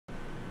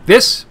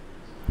This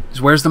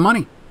is Where's the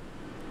Money?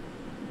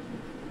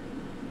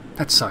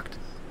 That sucked.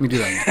 Let me do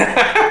that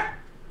again.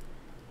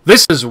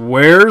 This is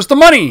Where's the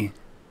Money?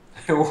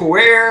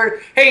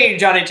 Hey,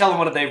 Johnny, tell them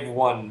what they've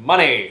won.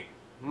 Money.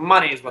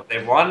 Money is what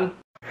they've won.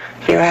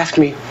 You ask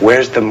me,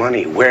 where's the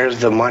money? Where's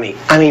the money?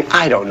 I mean,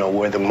 I don't know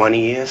where the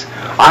money is.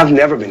 I've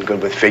never been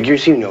good with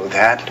figures, you know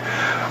that.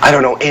 I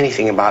don't know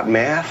anything about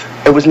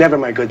math. It was never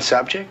my good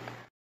subject.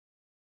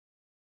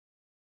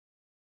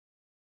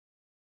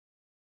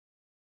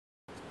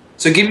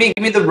 So give me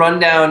the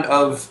rundown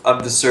of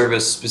the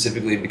service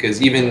specifically,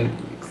 because even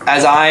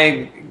as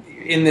I,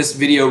 in this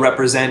video,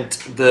 represent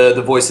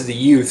the voice of the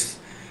youth,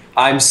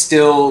 I'm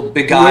still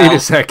beguiled. Wait a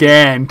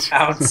second.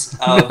 Ounce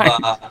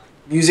of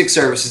music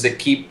services that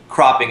keep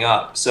cropping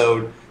up.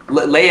 So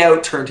lay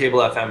out Turntable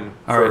FM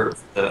for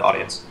the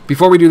audience.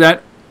 Before we do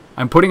that,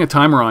 I'm putting a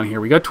timer on here.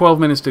 We got 12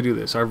 minutes to do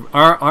this.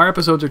 Our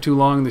episodes are too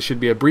long. This should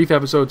be a brief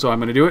episode, so I'm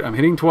going to do it. I'm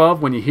hitting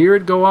 12. When you hear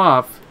it go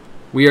off,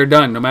 we are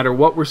done. No matter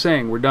what we're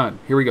saying, we're done.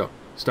 Here we go.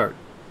 Start.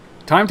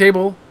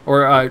 Timetable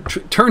or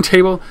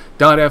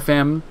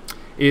turntable.fm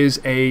is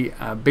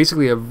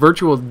basically a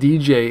virtual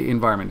DJ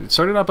environment. It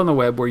started up on the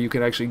web where you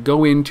could actually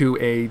go into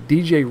a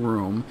DJ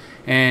room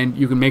and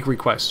you can make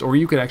requests, or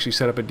you could actually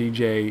set up a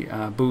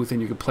DJ booth and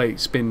you could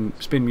spin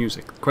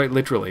music, quite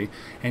literally,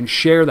 and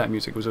share that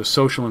music. It was a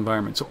social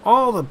environment. So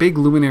all the big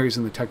luminaries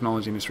in the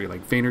technology industry,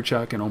 like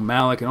Vaynerchuk and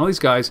O'Malley and all these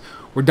guys,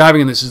 were diving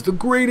in. This is the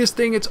greatest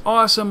thing. It's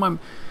awesome.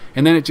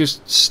 And then it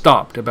just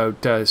stopped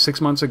about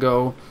 6 months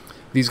ago.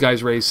 These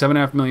guys raised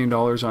 $7.5 million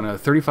on a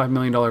 $35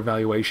 million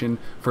valuation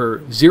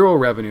for zero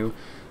revenue.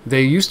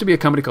 They used to be a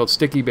company called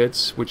Sticky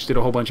Bits, which did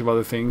a whole bunch of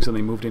other things, and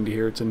they moved into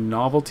here. It's a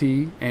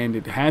novelty, and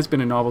it has been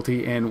a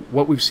novelty. And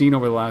what we've seen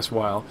over the last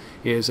while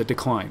is a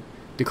decline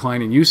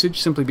in usage,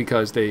 simply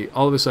because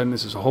all of a sudden,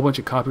 this is a whole bunch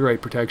of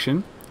copyright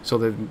protection, so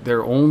that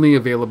they're only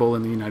available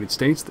in the United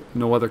States,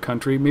 no other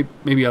country,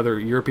 maybe other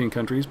European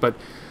countries, but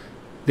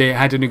they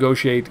had to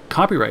negotiate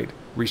copyright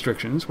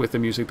restrictions with the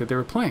music that they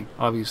were playing,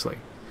 obviously.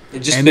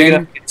 It's just big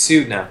enough to get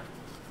sued now.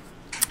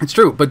 It's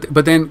true,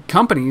 but then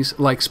companies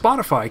like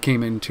Spotify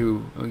came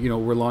into,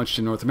 were launched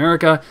in North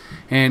America,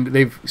 and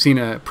they've seen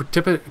a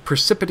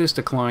precipitous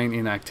decline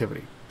in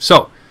activity.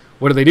 So,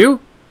 what do?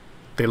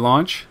 They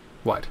launch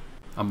what?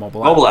 A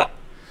mobile app.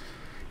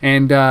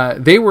 And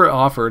they were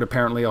offered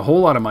apparently a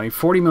whole lot of money,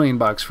 $40 million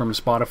from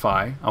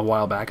Spotify a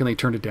while back, and they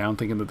turned it down,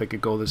 thinking that they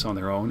could go this on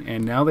their own.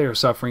 And now they are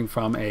suffering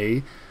from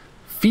a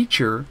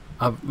feature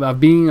of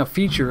being a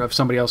feature of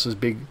somebody else's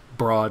big,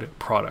 broad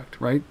product,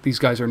 right? These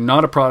guys are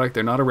not a product.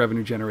 They're not a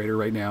revenue generator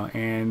right now.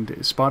 And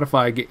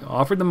Spotify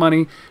offered the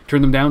money,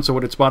 turned them down. So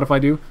what did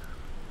Spotify do?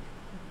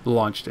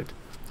 Launched it.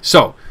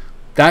 So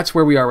that's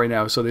where we are right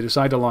now. So they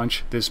decide to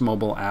launch this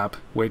mobile app,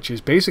 which is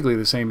basically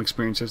the same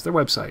experience as their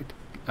website.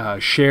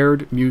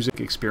 Shared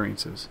music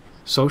experiences.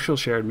 Social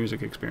shared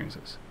music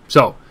experiences.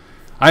 So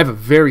I have a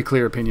very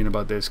clear opinion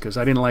about this because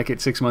I didn't like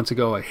it 6 months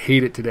ago. I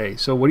hate it today.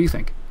 So what do you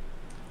think?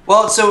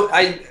 Well, so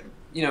I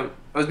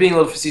was being a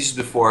little facetious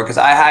before because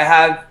I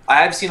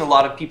have seen a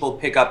lot of people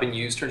pick up and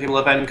use Turntable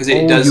FM because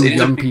it does.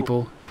 Young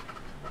people.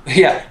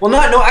 Yeah, well,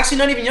 actually,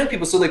 not even young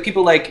people. So like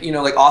people like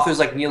like authors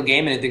like Neil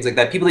Gaiman and things like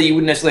that. People that you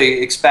wouldn't necessarily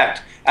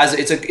expect. As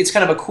it's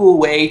kind of a cool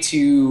way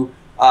to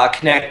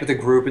connect with a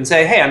group and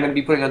say, hey, I'm going to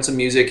be putting on some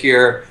music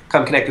here.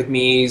 Come connect with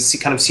me.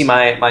 See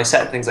my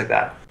set and things like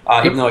that.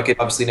 Even though I could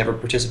obviously never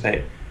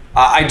participate.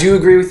 I do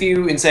agree with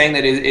you in saying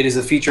that it is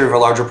a feature of a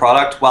larger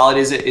product. While it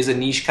is a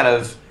niche kind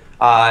of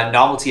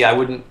novelty, I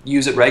wouldn't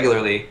use it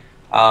regularly.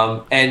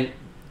 And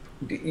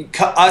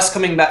us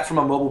coming back from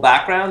a mobile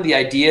background, the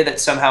idea that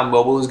somehow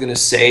mobile is going to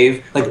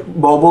save, like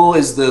mobile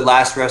is the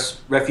last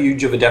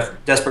refuge of a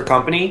desperate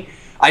company.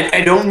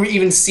 I don't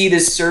even see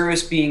this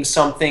service being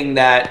something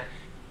that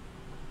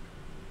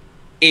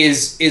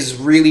is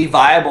really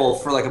viable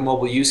for like a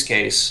mobile use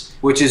case,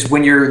 which is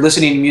when you're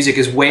listening to music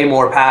is way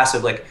more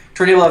passive. Like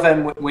Turntable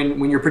FM,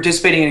 when you're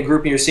participating in a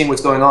group and you're seeing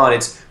what's going on,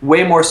 it's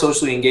way more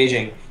socially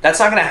engaging. That's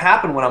not going to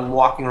happen when I'm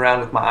walking around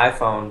with my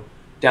iPhone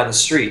down the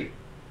street.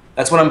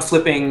 That's when I'm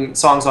flipping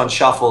songs on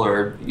shuffle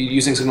or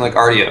using something like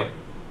Rdio.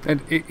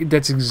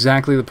 That's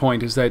exactly the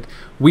point, is that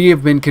we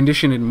have been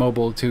conditioned in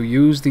mobile to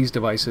use these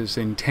devices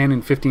in 10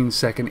 and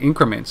 15-second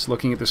increments,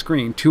 looking at the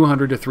screen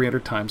 200 to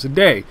 300 times a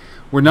day.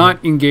 We're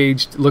not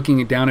engaged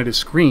looking down at a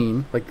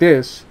screen like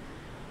this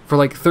for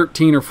like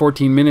 13 or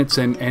 14 minutes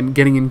and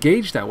getting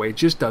engaged that way. It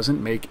just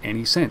doesn't make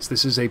any sense.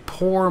 This is a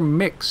poor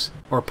mix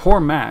or poor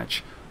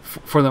match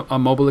for a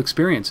mobile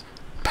experience.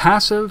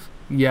 Passive,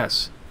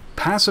 yes.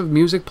 Passive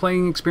music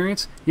playing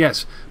experience,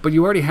 yes, but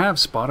you already have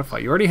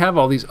Spotify. You already have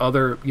all these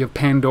other, you have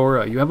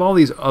Pandora, you have all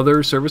these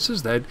other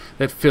services that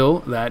fill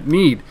that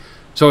need.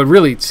 So it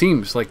really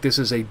seems like this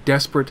is a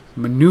desperate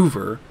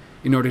maneuver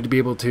in order to be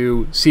able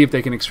to see if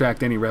they can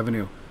extract any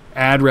revenue,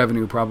 ad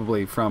revenue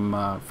probably from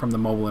the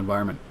mobile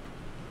environment.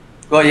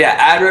 Well, yeah,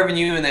 ad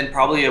revenue, and then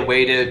probably a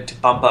way to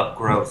bump up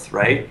growth,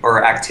 right,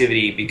 or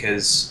activity,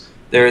 because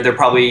they're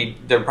probably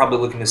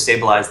looking to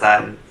stabilize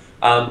that. And,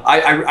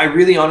 I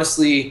really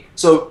honestly,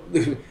 so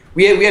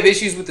we have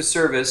issues with the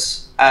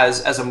service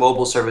as a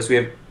mobile service. We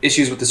have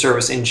issues with the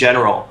service in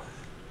general.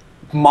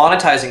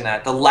 Monetizing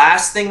that. The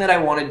last thing that I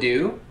want to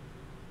do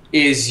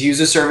is use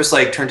a service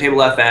like Turntable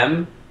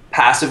FM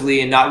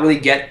passively and not really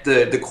get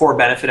the core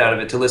benefit out of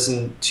it, to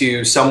listen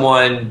to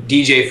someone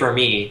DJ for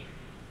me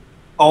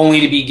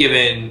only to be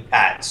given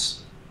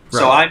ads. Right.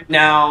 So I'm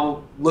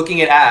now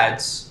looking at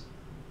ads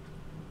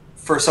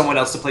for someone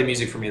else to play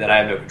music for me that I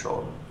have no control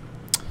over.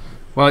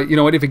 Well, you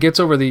know what? If it gets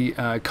over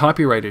the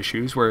copyright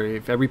issues, where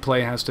if every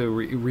play has to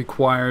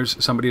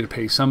requires somebody to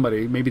pay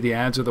somebody, maybe the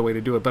ads are the way to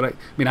do it. But I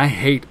mean, I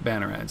hate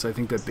banner ads. I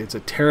think that it's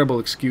a terrible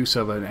excuse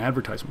of an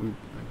advertisement. We've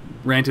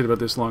ranted about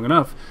this long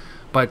enough.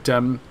 But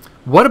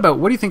what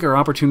do you think are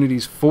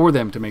opportunities for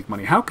them to make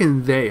money? How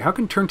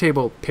can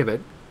Turntable pivot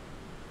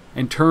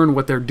and turn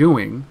what they're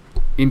doing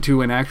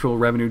into an actual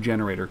revenue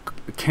generator?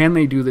 Can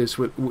they do this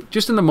with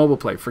just in the mobile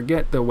play?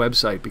 Forget the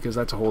website, because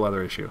that's a whole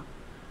other issue.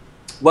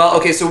 Well,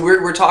 okay, so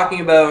we're talking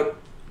about,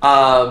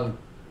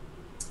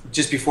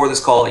 just before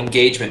this call,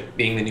 engagement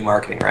being the new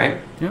marketing, right?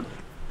 Yep.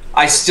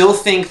 I still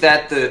think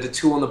that the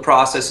tool and the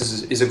process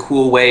is a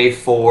cool way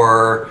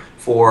for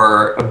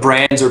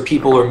brands or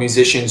people or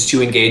musicians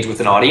to engage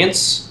with an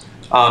audience,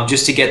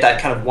 just to get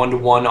that kind of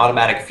one-to-one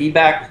automatic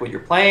feedback with what you're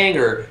playing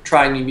or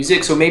trying new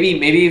music. So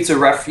maybe it's a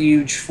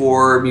refuge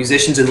for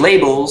musicians and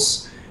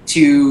labels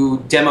to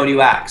demo new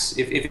acts.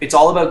 If it's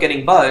all about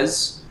getting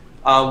buzz,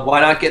 why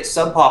not get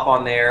Sub Pop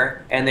on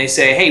there and they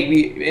say, hey,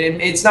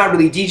 it's not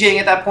really DJing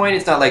at that point,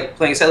 it's not like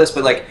playing a set list,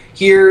 but like,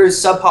 here's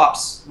Sub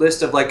Pop's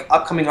list of like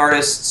upcoming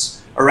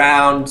artists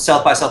around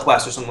South by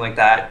Southwest or something like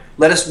that.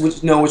 Let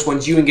us know which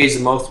ones you engage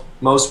the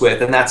most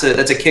with, and that's a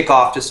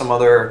kickoff to some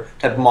other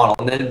type of model.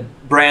 And then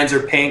brands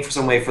are paying for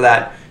some way for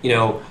that, you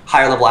know,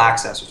 higher level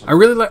access or something.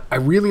 I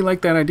really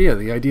like that idea.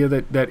 The idea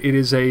that it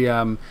is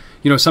a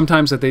you know,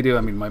 sometimes that they do.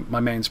 I mean, my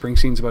man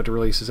Springsteen's about to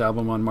release his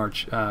album on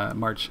March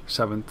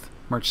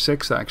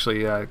 6th,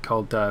 actually,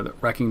 called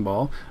Wrecking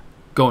Ball.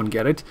 Go and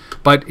get it.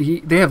 But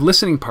they have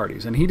listening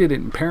parties, and he did it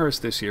in Paris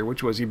this year,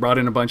 which was he brought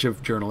in a bunch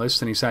of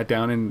journalists and he sat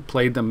down and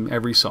played them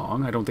every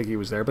song. I don't think he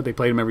was there, but they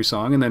played him every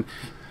song. And then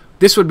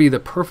this would be the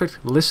perfect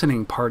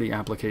listening party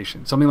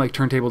application, something like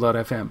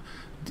Turntable.fm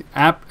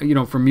app, you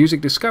know, for music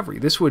discovery.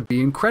 This would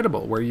be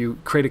incredible, where you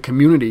create a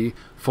community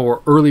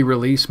for early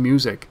release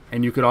music,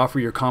 and you could offer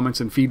your comments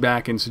and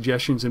feedback and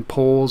suggestions and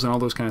polls and all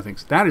those kind of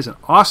things. That is an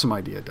awesome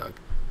idea, Doug.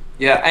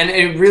 Yeah, and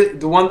it really,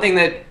 the one thing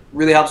that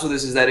really helps with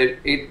this is that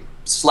it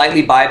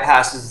slightly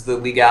bypasses the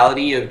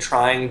legality of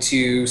trying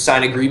to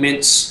sign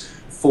agreements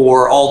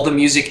for all the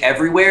music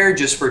everywhere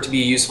just for it to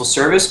be a useful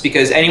service,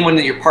 because anyone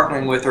that you're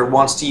partnering with or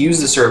wants to use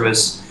the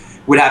service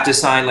would have to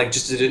sign like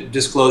just a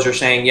disclosure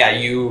saying, yeah,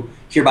 you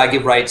hereby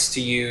give rights to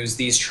use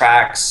these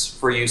tracks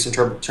for use in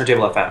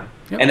Turntable FM.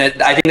 Yep. And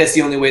I think that's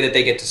the only way that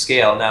they get to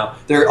scale. Now,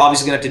 they're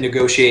obviously going to have to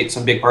negotiate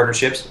some big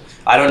partnerships.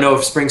 I don't know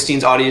if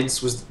Springsteen's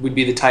audience would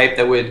be the type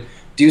that would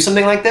do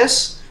something like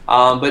this,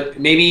 but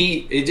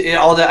maybe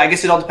I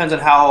guess it all depends on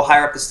how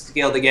higher up the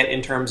scale they get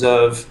in terms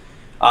of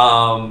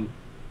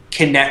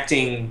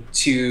connecting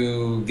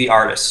to the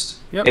artist.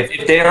 Yep.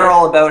 If they are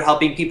all about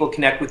helping people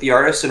connect with the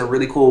artist in a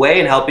really cool way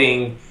and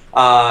helping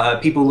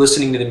people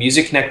listening to the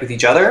music connect with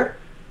each other,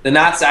 then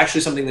that's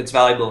actually something that's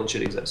valuable and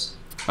should exist.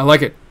 I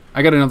like it.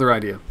 I got another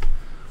idea.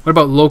 What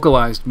about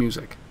localized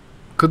music?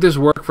 Could this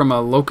work from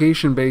a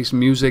location-based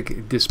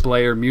music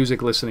display or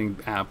music listening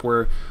app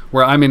where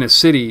I'm in a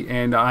city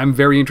and I'm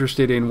very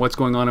interested in what's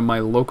going on in my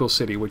local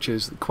city, which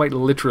is quite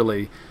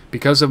literally,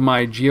 because of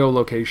my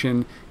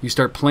geolocation, you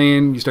start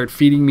playing, you start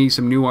feeding me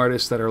some new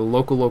artists that are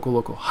local,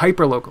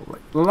 hyper-local.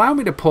 Allow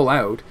me to pull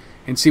out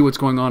and see what's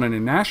going on a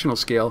national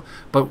scale,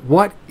 but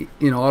what,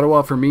 in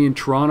Ottawa, for me in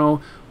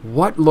Toronto,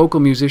 what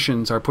local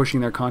musicians are pushing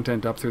their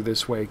content up through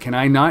this way? Can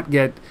I not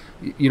get,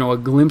 you know, a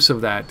glimpse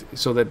of that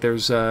so that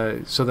there's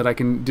so that I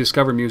can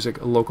discover music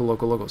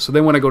local? So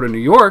then when I go to New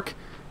York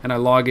and I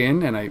log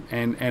in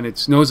and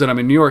it knows that I'm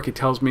in New York, it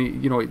tells me,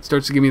 you know, it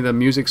starts to give me the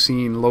music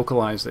scene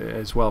localized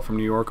as well from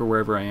New York or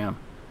wherever I am.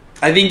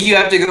 I think you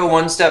have to go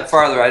one step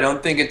farther. I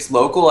don't think it's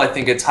local. I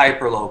think it's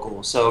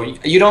hyper-local. So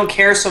you don't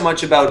care so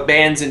much about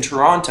bands in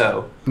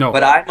Toronto, no,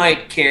 but I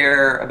might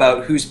care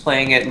about who's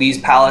playing at Lee's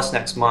Palace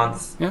next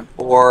month, yeah,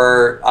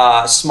 or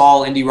a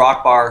small indie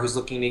rock bar who's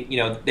looking to, you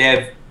know, they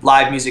have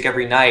live music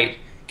every night,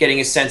 getting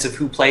a sense of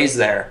who plays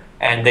there.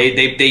 And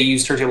they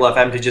use Turntable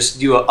FM to just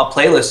do a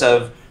playlist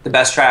of the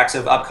best tracks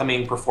of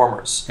upcoming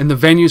performers. And the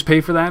venues pay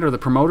for that, or the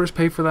promoters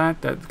pay for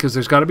that? Because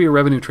there's got to be a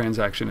revenue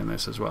transaction in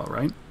this as well,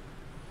 right?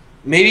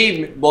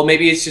 Maybe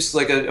it's just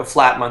like a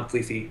flat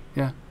monthly fee.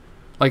 Yeah,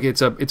 like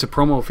it's a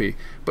promo fee.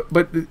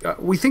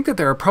 But we think that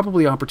there are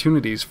probably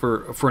opportunities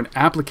for an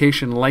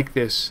application like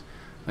this,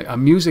 like a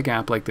music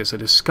app like this, a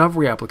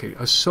discovery application,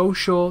 a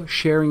social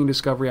sharing and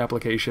discovery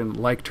application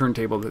like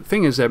Turntable. The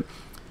thing is that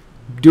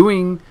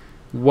doing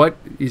what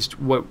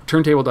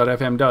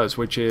Turntable.fm does,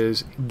 which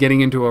is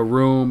getting into a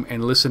room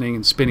and listening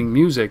and spinning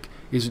music,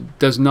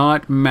 does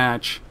not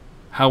match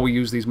how we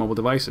use these mobile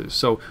devices.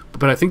 So,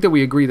 but I think that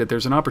we agree that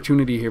there's an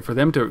opportunity here for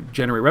them to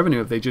generate revenue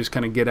if they just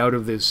kind of get out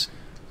of this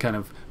kind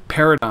of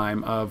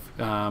paradigm of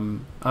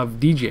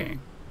DJing.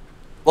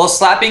 Well,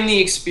 slapping the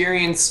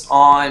experience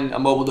on a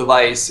mobile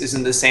device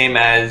isn't the same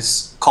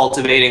as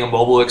cultivating a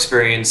mobile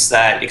experience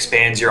that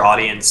expands your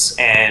audience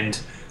and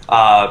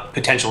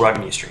potential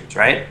revenue streams,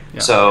 right? Yeah.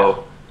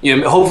 So,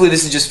 hopefully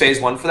this is just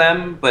phase one for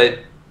them, but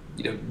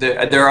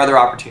there are other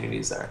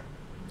opportunities there.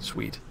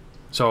 Sweet.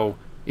 So,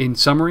 in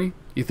summary,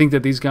 you think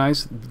that these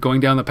guys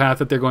going down the path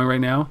that they're going right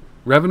now,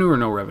 revenue or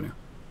no revenue?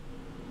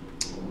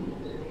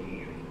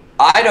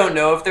 I don't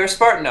know if they're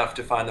smart enough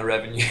to find the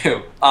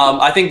revenue.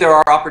 I think there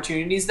are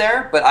opportunities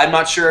there, but I'm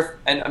not sure if,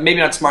 and maybe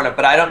not smart enough,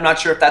 but I'm not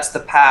sure if that's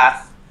the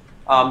path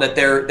that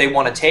they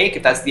want to take,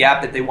 if that's the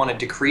app that they wanted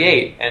to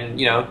create.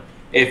 And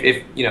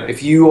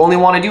if you only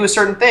want to do a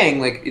certain thing,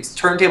 like it's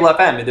Turntable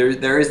FM,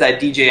 there is that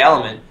DJ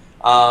element.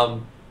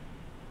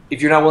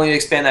 If you're not willing to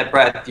expand that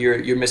breadth,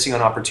 you're missing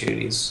on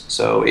opportunities.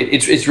 So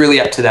it's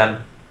really up to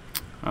them.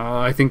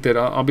 I think that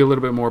I'll be a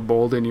little bit more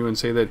bold in you and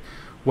say that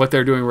what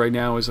they're doing right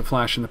now is a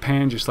flash in the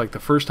pan, just like the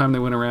first time they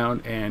went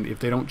around. And if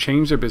they don't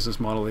change their business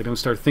model, they don't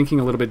start thinking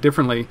a little bit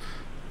differently,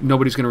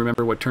 nobody's going to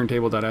remember what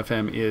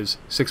Turntable.fm is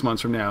 6 months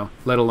from now,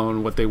 let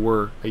alone what they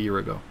were a year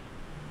ago.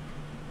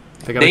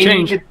 They got to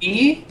change. Need to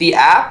be the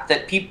app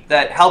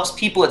that helps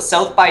people at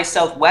South by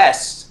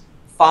Southwest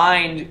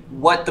find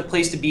what the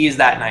place to be is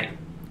that night.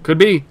 Could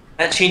be.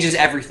 That changes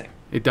everything.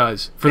 It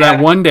does. For that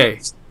one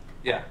day.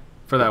 Yeah.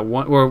 For that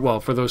one, or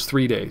well, for those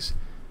 3 days.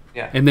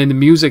 Yeah. And then the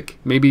music,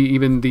 maybe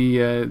even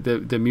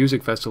the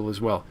music festival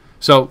as well.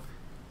 So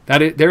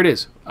there it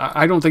is.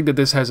 I don't think that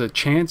this has a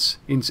chance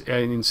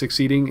in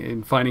succeeding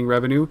in finding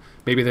revenue.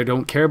 Maybe they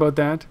don't care about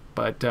that,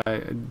 but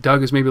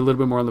Doug is maybe a little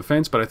bit more on the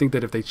fence. But I think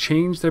that if they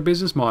change their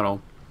business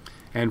model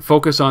and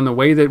focus on the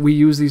way that we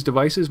use these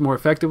devices more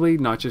effectively,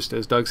 not just,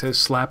 as Doug says,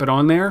 slap it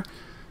on there,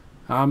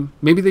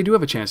 maybe they do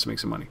have a chance to make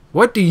some money.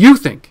 What do you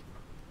think?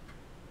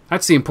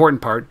 That's the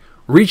important part.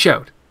 Reach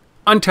out.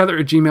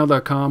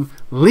 untether@gmail.com.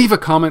 Leave a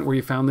comment where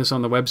you found this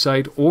on the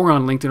website or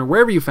on LinkedIn or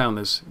wherever you found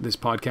this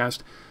podcast.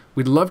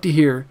 We'd love to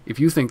hear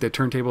if you think that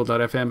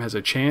Turntable.fm has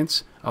a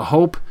chance, a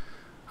hope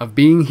of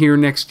being here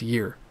next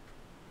year.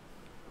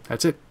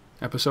 That's it.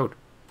 Episode.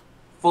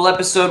 Full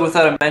episode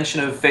without a mention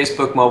of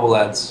Facebook mobile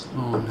ads.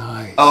 Oh,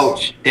 nice. Oh,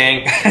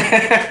 dang.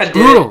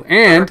 Brutal.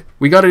 And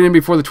we got it in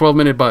before the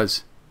 12-minute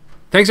buzz.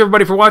 Thanks,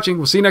 everybody, for watching.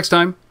 We'll see you next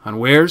time on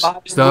Where's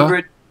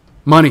the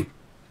Money.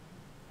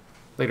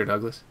 Later,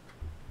 Douglas.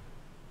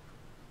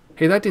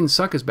 Hey, that didn't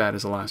suck as bad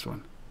as the last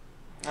one.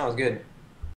 That was good.